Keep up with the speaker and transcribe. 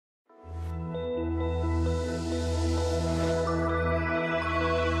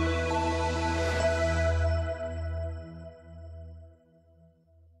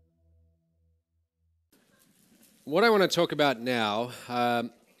what I want to talk about now,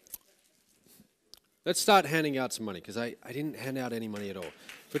 let's start handing out some money, because I didn't hand out any money at all.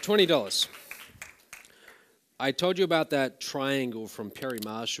 For $20, I told you about that triangle from Perry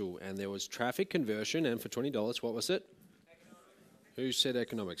Marshall, and there was traffic conversion, and for $20, what was it? Economics. Who said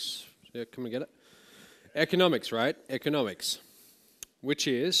economics? Yeah, can we get it? Economics, right? Economics, which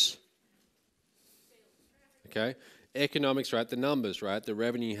is, okay, economics, right? The numbers, right? The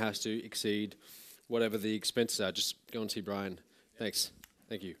revenue has to exceed whatever the expenses are. Just go and see Brian. Thanks.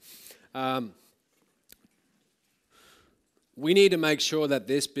 Thank you. We need to make sure that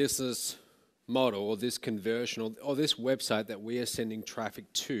this business model or this conversion or this website that we are sending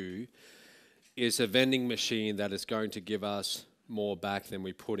traffic to is a vending machine that is going to give us more back than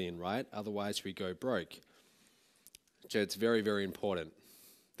we put in, right? Otherwise we go broke. So it's very, very important.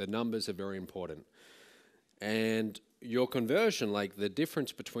 The numbers are very important. And your conversion, like the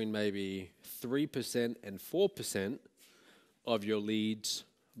difference between maybe 3% and 4% of your leads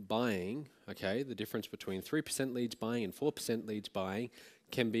buying, okay, the difference between 3% leads buying and 4% leads buying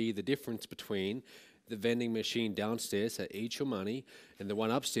can be the difference between the vending machine downstairs that eats your money and the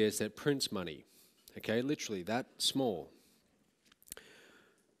one upstairs that prints money. Okay, literally that small.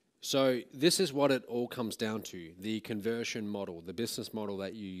 So this is what it all comes down to, the conversion model, the business model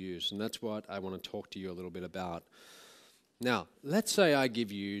that you use, and that's what I want to talk to you a little bit about. Now, let's say I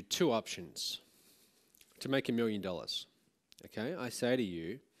give you two options to make $1 million. Okay, I say to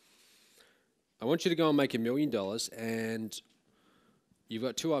you, I want you to go and make $1 million, and you've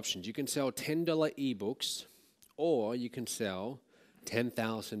got two options. You can sell $10 ebooks, or you can sell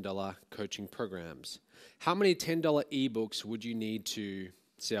 $10,000 coaching programs. How many $10 ebooks would you need to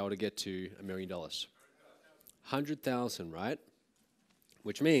sell to get to $1 million? 100,000, right?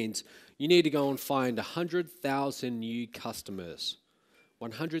 Which means you need to go and find 100,000 new customers.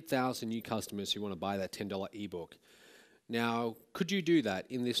 100,000 new customers who want to buy that $10 ebook. Now, could you do that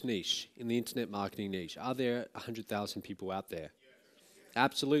in this niche, in the internet marketing niche? Are there 100,000 people out there?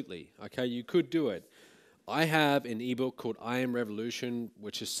 Absolutely. Okay, you could do it. I have an ebook called I Am Revolution,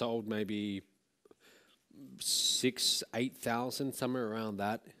 which has sold maybe 6,000, 8,000, somewhere around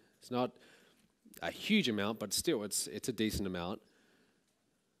that. It's not a huge amount, but still, it's a decent amount.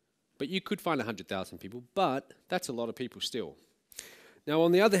 But you could find 100,000 people, but that's a lot of people still. Now,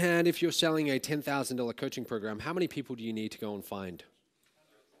 on the other hand, if you're selling a $10,000 coaching program, how many people do you need to go and find?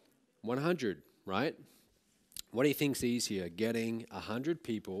 100, right? What do you think's easier, getting 100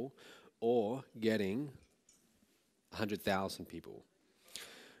 people or getting 100,000 people?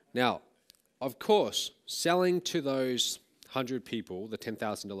 Now, of course, selling to those 100 people, the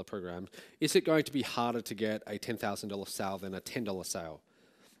 $10,000 program, is it going to be harder to get a $10,000 sale than a $10 sale?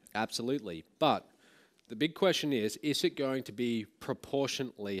 Absolutely. But the big question is it going to be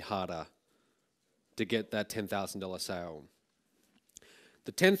proportionately harder to get that $10,000 sale?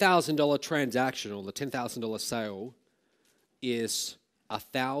 The $10,000 transaction or the $10,000 sale is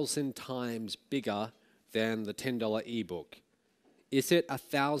 1,000 times bigger than the $10 ebook. Is it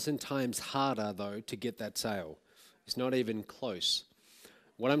 1,000 times harder, though, to get that sale? It's not even close.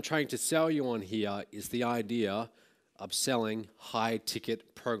 What I'm trying to sell you on here is the idea of selling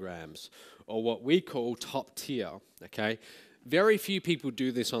high-ticket programs, or what we call top tier, okay? Very few people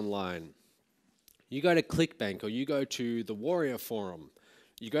do this online. You go to ClickBank or you go to the Warrior Forum,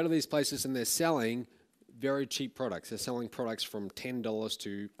 you go to these places and they're selling very cheap products. They're selling products from $10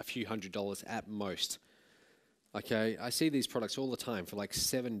 to a few $100 at most. Okay, I see these products all the time for like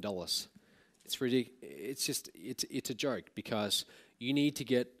 $7. It's ridiculous. It's a joke, because you need to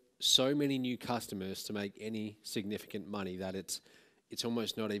get so many new customers to make any significant money that it's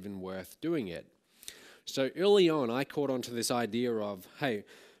almost not even worth doing it. So early on, I caught on to this idea of, hey,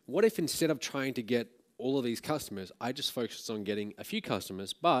 what if instead of trying to get all of these customers, I just focused on getting a few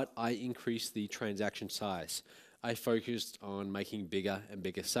customers, but I increased the transaction size. I focused on making bigger and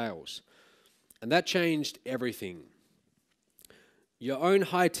bigger sales. And that changed everything. Your own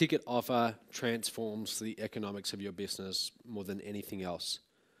high-ticket offer transforms the economics of your business more than anything else.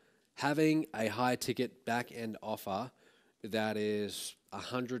 Having a high-ticket back-end offer that is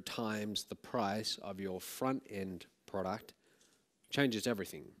 100 times the price of your front-end product changes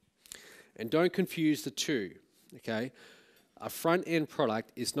everything. And don't confuse the two, okay? A front-end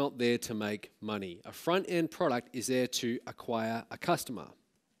product is not there to make money. A front-end product is there to acquire a customer.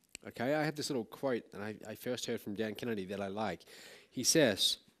 Okay, I had this little quote that I first heard from Dan Kennedy that I like. He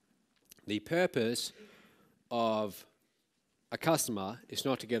says, the purpose of a customer is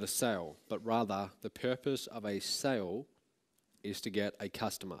not to get a sale, but rather the purpose of a sale is to get a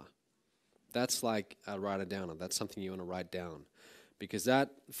customer. That's like a write it down. That's something you want to write down. Because that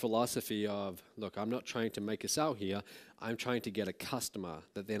philosophy of, look, I'm not trying to make a sale here, I'm trying to get a customer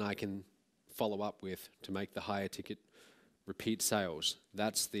that then I can follow up with to make the higher ticket repeat sales.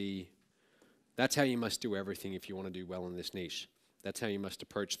 That's how you must do everything if you want to do well in this niche. That's how you must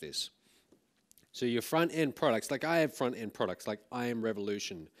approach this. So your front-end products, like I have front-end products, like I Am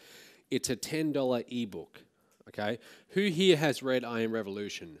Revolution. It's a $10 ebook, okay? Who here has read I Am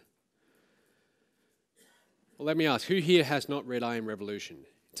Revolution? Well, let me ask, who here has not read I Am Revolution?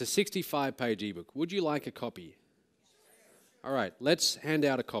 It's a 65-page ebook. Would you like a copy? All right, let's hand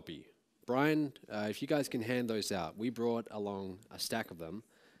out a copy. Brian, if you guys can hand those out. We brought along a stack of them.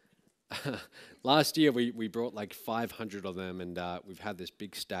 Last year, we brought like 500 of them, and we've had this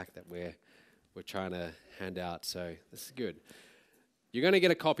big stack that we're trying to hand out, so this is good. You're going to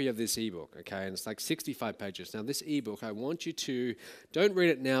get a copy of this ebook, okay, and it's like 65 pages. Now, this ebook, I want you to, don't read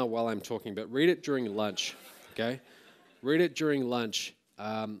it now while I'm talking, but read it during lunch, okay? Read it during lunch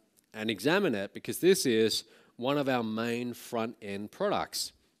and examine it, because this is one of our main front-end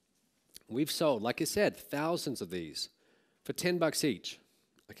products. We've sold, like I said, thousands of these for $10 each,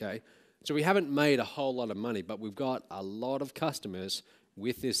 okay? So we haven't made a whole lot of money, but we've got a lot of customers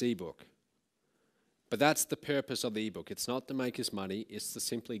with this ebook. But that's the purpose of the ebook. It's not to make us money, it's to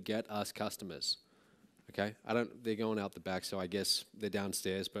simply get us customers. Okay? They're going out the back, so I guess they're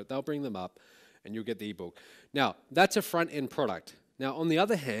downstairs, but they'll bring them up and you'll get the ebook. Now, that's a front-end product. Now, on the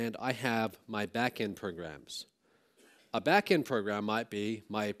other hand, I have my back-end programs. A back-end program might be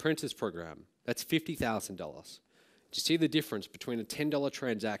my apprentice program. That's $50,000. Do you see the difference between a $10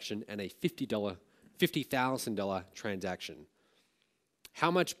 transaction and a $50,000 transaction?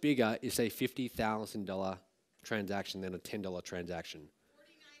 How much bigger is a $50,000 transaction than a $10 transaction?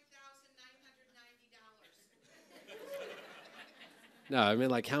 $49,990. No, I mean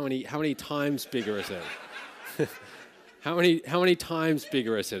like how many times bigger is it? how many times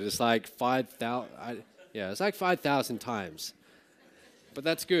bigger is it? It's like 5,000. Yeah, it's like 5,000 times. But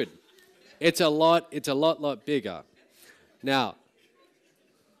that's good. It's a lot bigger. Now,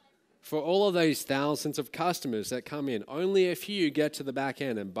 for all of those thousands of customers that come in, only a few get to the back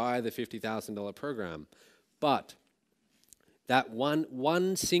end and buy the $50,000 program. But that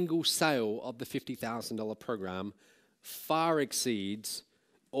one single sale of the $50,000 program far exceeds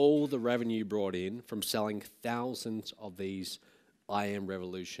all the revenue brought in from selling thousands of these I Am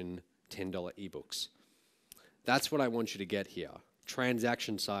Revolution $10 ebooks. That's what I want you to get here.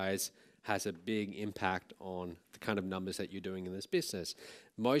 Transaction size has a big impact on the kind of numbers that you're doing in this business.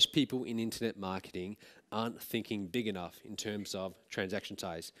 Most people in internet marketing aren't thinking big enough in terms of transaction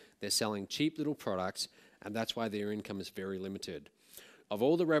size. They're selling cheap little products, and that's why their income is very limited. Of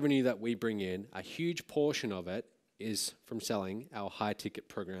all the revenue that we bring in, a huge portion of it is from selling our high-ticket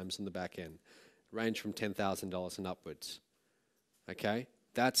programs in the back end, range from $10,000 and upwards. Okay?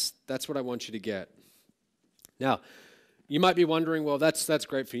 That's what I want you to get. Now, you might be wondering, well, that's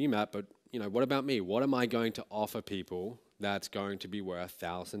great for you, Matt, but what about me? What am I going to offer people that's going to be worth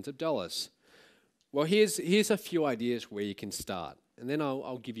thousands of dollars? Well, here's a few ideas where you can start, and then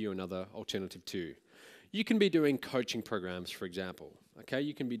I'll give you another alternative too. You can be doing coaching programs, for example. Okay,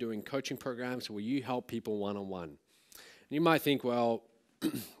 you can be doing coaching programs where you help people one-on-one. And you might think, well,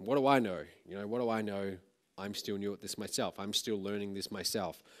 what do I know? What do I know? I'm still new at this myself. I'm still learning this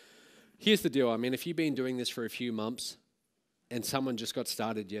myself. Here's the deal. I mean, if you've been doing this for a few months and someone just got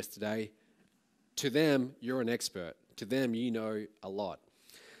started yesterday, to them, you're an expert. To them, you know a lot.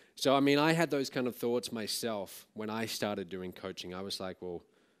 So, I mean, I had those kind of thoughts myself when I started doing coaching. I was like, well,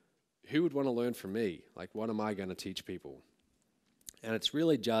 who would want to learn from me? Like, what am I going to teach people? And it's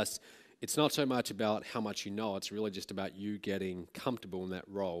really just, it's not so much about how much you know, it's really just about you getting comfortable in that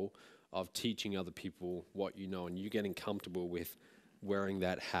role of teaching other people what you know, and you getting comfortable with wearing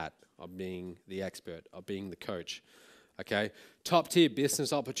that hat of being the expert, of being the coach. Okay, top tier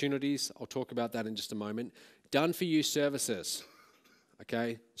business opportunities, I'll talk about that in just a moment. Done for you services.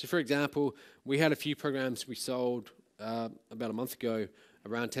 Okay, so for example, we had a few programs we sold about a month ago,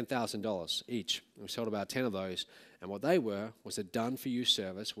 around $10,000 each. We sold about 10 of those, and what they were was a done for you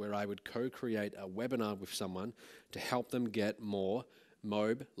service where I would co-create a webinar with someone to help them get more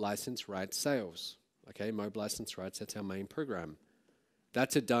MOBE license rights sales. Okay, MOBE license rights, that's our main program.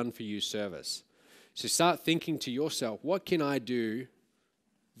 That's a done for you service. So start thinking to yourself, what can I do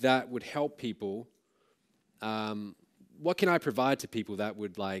that would help people? What can I provide to people that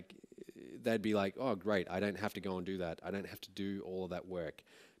would they'd be like, oh, great, I don't have to go and do that. I don't have to do all of that work.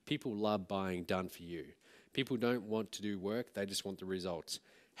 People love buying done for you. People don't want to do work, they just want the results.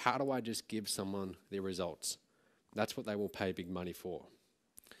 How do I just give someone the results? That's what they will pay big money for.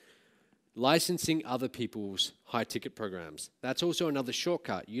 Licensing other people's high-ticket programs. That's also another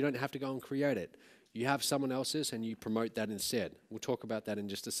shortcut. You don't have to go and create it. You have someone else's and you promote that instead. We'll talk about that in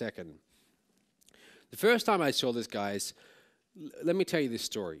just a second. The first time I saw this, guys, let me tell you this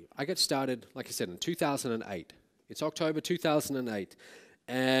story. I got started, like I said, in 2008. It's October 2008.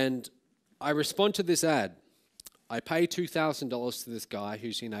 And I respond to this ad. I pay $2,000 to this guy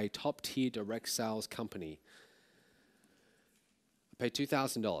who's in a top-tier direct sales company. I pay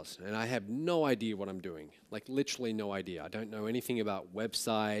 $2,000, and I have no idea what I'm doing. Like, literally no idea. I don't know anything about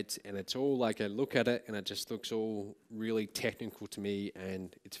websites, and it's all like I look at it, and it just looks all really technical to me,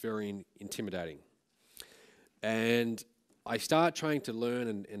 and it's very intimidating. And I start trying to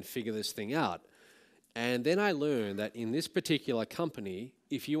learn and figure this thing out. And then I learned that in this particular company,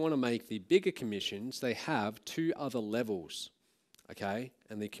 if you want to make the bigger commissions, they have 2 other levels, okay?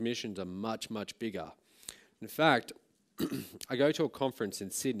 And the commissions are much, much bigger. In fact, I go to a conference in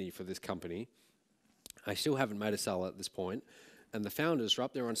Sydney for this company. I still haven't made a sale at this point. And the founders are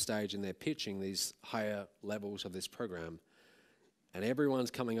up there on stage and they're pitching these higher levels of this program. And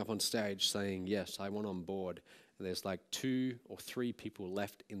everyone's coming up on stage saying, yes, I want on board. And there's like 2 or 3 people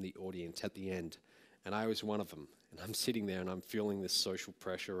left in the audience at the end. And I was one of them. And I'm sitting there and I'm feeling this social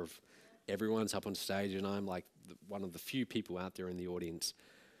pressure of everyone's up on stage and I'm like one of the few people out there in the audience.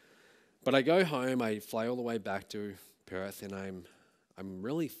 But I go home, I fly all the way back to Perth, and I'm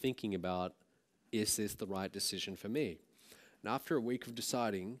really thinking about, is this the right decision for me? And after a week of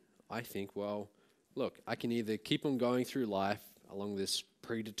deciding, I think, well, look, I can either keep on going through life along this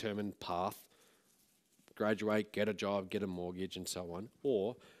predetermined path, graduate, get a job, get a mortgage, and so on,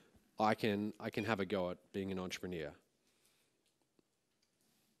 or I can have a go at being an entrepreneur.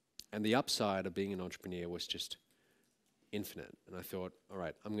 And the upside of being an entrepreneur was just infinite. And I thought, all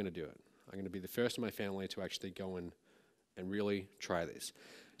right, I'm going to do it. I'm going to be the first in my family to actually go and really try this.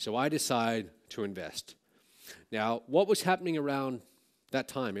 So I decide to invest. Now, what was happening around that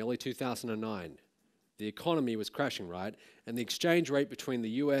time, early 2009? The economy was crashing, right? And the exchange rate between the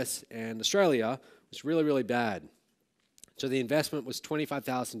US and Australia was really, really bad. So the investment was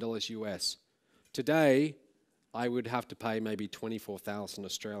 $25,000 US. Today, I would have to pay maybe 24,000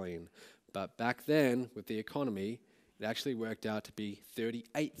 Australian. But back then, with the economy, it actually worked out to be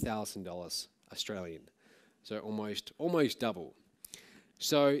 $38,000 Australian. So almost double.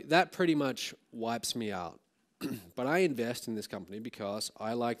 So that pretty much wipes me out. But I invest in this company because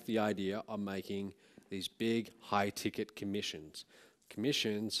I like the idea of making these big high-ticket commissions.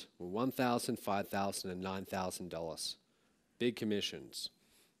 Commissions were $1,000, $5,000, and $9,000. Big commissions.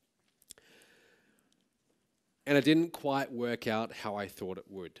 And it didn't quite work out how I thought it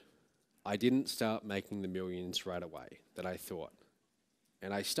would. I didn't start making the millions right away that I thought.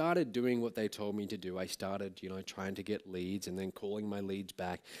 And I started doing what they told me to do. I started, trying to get leads and then calling my leads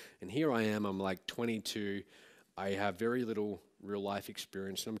back. And here I am, I'm like 22. I have very little real life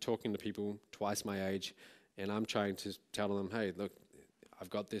experience. And I'm talking to people twice my age. And I'm trying to tell them, hey, look,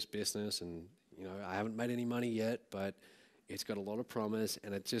 I've got this business and, I haven't made any money yet, but it's got a lot of promise.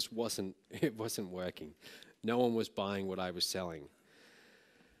 And it just wasn't working. No one was buying what I was selling.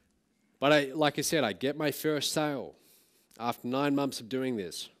 But like I said, I get my first sale after 9 months of doing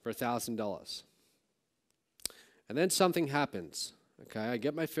this for $1,000. And then something happens. Okay, I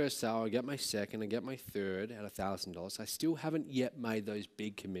get my first sale, I get my second, I get my third at $1,000. I still haven't yet made those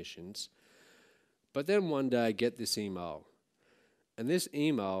big commissions. But then one day I get this email. And this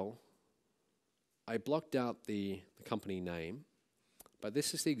email, I blocked out the company name, but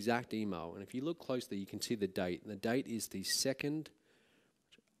this is the exact email. And if you look closely, you can see the date. And the date is the 2nd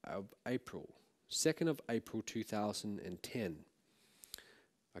of April. 2nd of April 2010.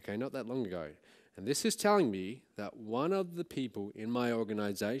 Okay, not that long ago. And this is telling me that one of the people in my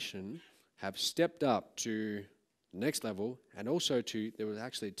organization have stepped up to the next level, and also there was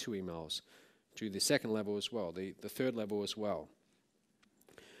actually 2 emails, to the second level as well, the third level as well.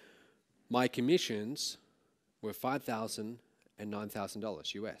 My commissions were $5,000 and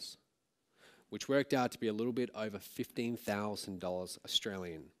 $9,000 US, which worked out to be a little bit over $15,000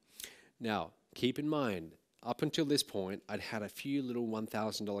 Australian. Now, keep in mind, up until this point, I'd had a few little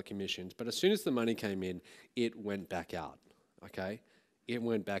 $1,000 commissions, but as soon as the money came in, it went back out, okay? It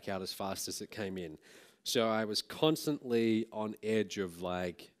went back out as fast as it came in. So I was constantly on edge of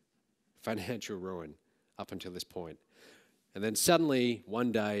like financial ruin up until this point. And then suddenly,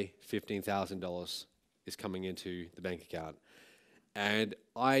 one day, $15,000 is coming into the bank account. And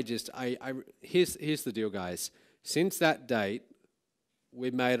here's the deal, guys. Since that date,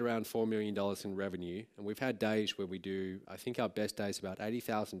 we've made around $4 million in revenue, and we've had days where we do, I think our best day is about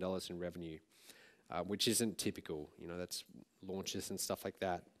 $80,000 in revenue, which isn't typical. That's launches and stuff like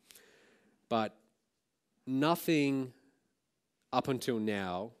that. but nothing up until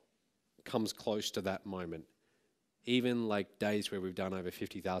now comes close to that moment. Even like days where we've done over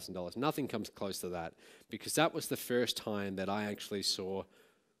 $50,000, nothing comes close to that, because that was the first time that I actually saw,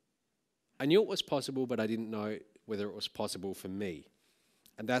 I knew it was possible, but I didn't know whether it was possible for me.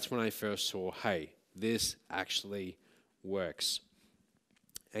 And that's when I first saw, hey, this actually works.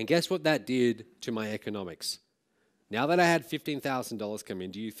 And guess what that did to my economics? Now that I had $15,000 come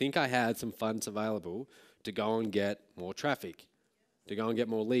in, do you think I had some funds available to go and get more traffic, to go and get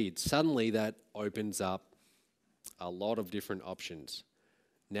more leads? Suddenly that opens up a lot of different options.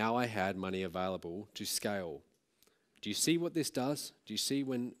 Now I had money available to scale. Do you see what this does? Do you see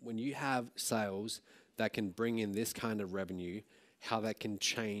when you have sales that can bring in this kind of revenue, how that can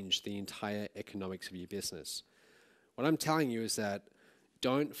change the entire economics of your business? What I'm telling you is that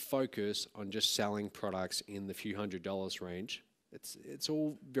don't focus on just selling products in the few $100s range. It's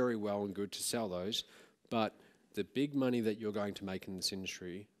all very well and good to sell those, but the big money that you're going to make in this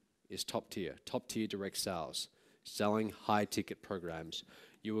industry is top tier direct sales, selling high ticket programs.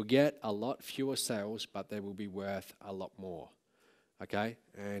 You will get a lot fewer sales, but they will be worth a lot more. Okay,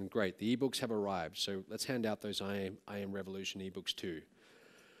 and great, the ebooks have arrived, so let's hand out those I Am Revolution ebooks too.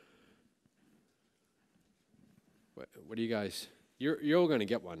 What do you guys? You're all going to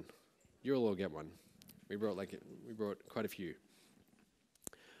get one. You'll all get one. We brought quite a few.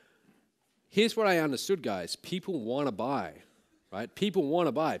 Here's what I understood, guys. People want to buy, right? People want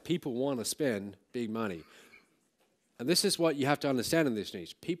to buy. People want to spend big money. And this is what you have to understand in this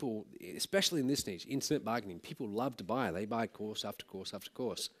niche. People, especially in this niche, internet marketing, people love to buy. They buy course after course after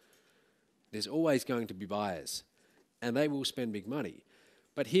course. There's always going to be buyers, and they will spend big money.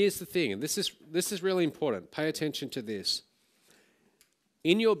 But here's the thing, and this is really important. Pay attention to this.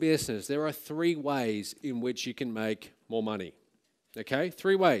 In your business, there are 3 ways in which you can make more money. Okay?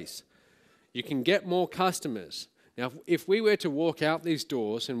 3 ways. You can get more customers. Now, if we were to walk out these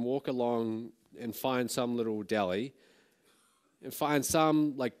doors and walk along and find some little deli and find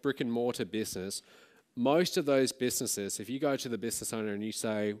some like brick and mortar business, most of those businesses, if you go to the business owner and you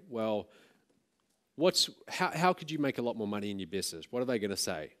say, well, how could you make a lot more money in your business? What are they going to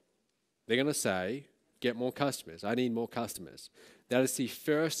say? They're going to say, get more customers. I need more customers. That is the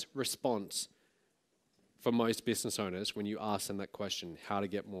first response for most business owners when you ask them that question, how to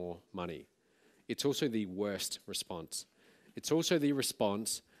get more money. It's also the worst response. It's also the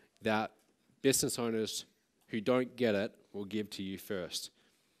response that business owners who don't get it will give to you first.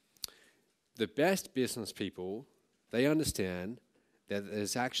 The best business people, they understand that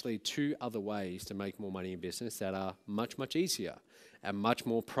there's actually 2 other ways to make more money in business that are much, much easier and much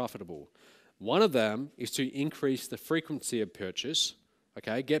more profitable. One of them is to increase the frequency of purchase,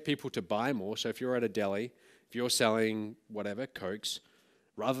 okay? Get people to buy more. So if you're at a deli, if you're selling whatever, Cokes,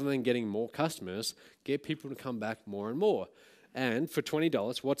 rather than getting more customers, get people to come back more and more. And for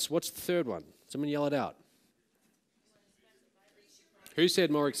 $20, what's the third one? Someone yell it out. Who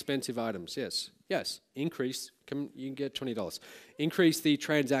said more expensive items? Yes. Increase, you can get $20. Increase the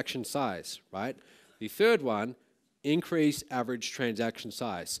transaction size, right? The third one, increase average transaction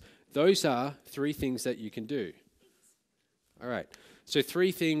size. Those are 3 things that you can do. All right, so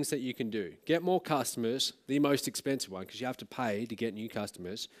 3 things that you can do. Get more customers, the most expensive one, because you have to pay to get new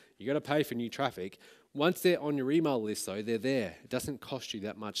customers. You got to pay for new traffic. Once they're on your email list, though, they're there. It doesn't cost you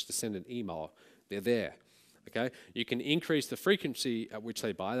that much to send an email. They're there, okay? You can increase the frequency at which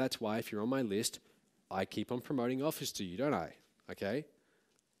they buy. That's why if you're on my list, I keep on promoting offers to you, don't I? Okay?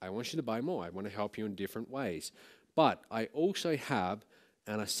 I want you to buy more. I want to help you in different ways. But I also have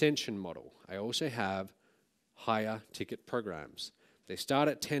an ascension model. I also have higher ticket programs. They start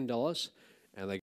at $10 and they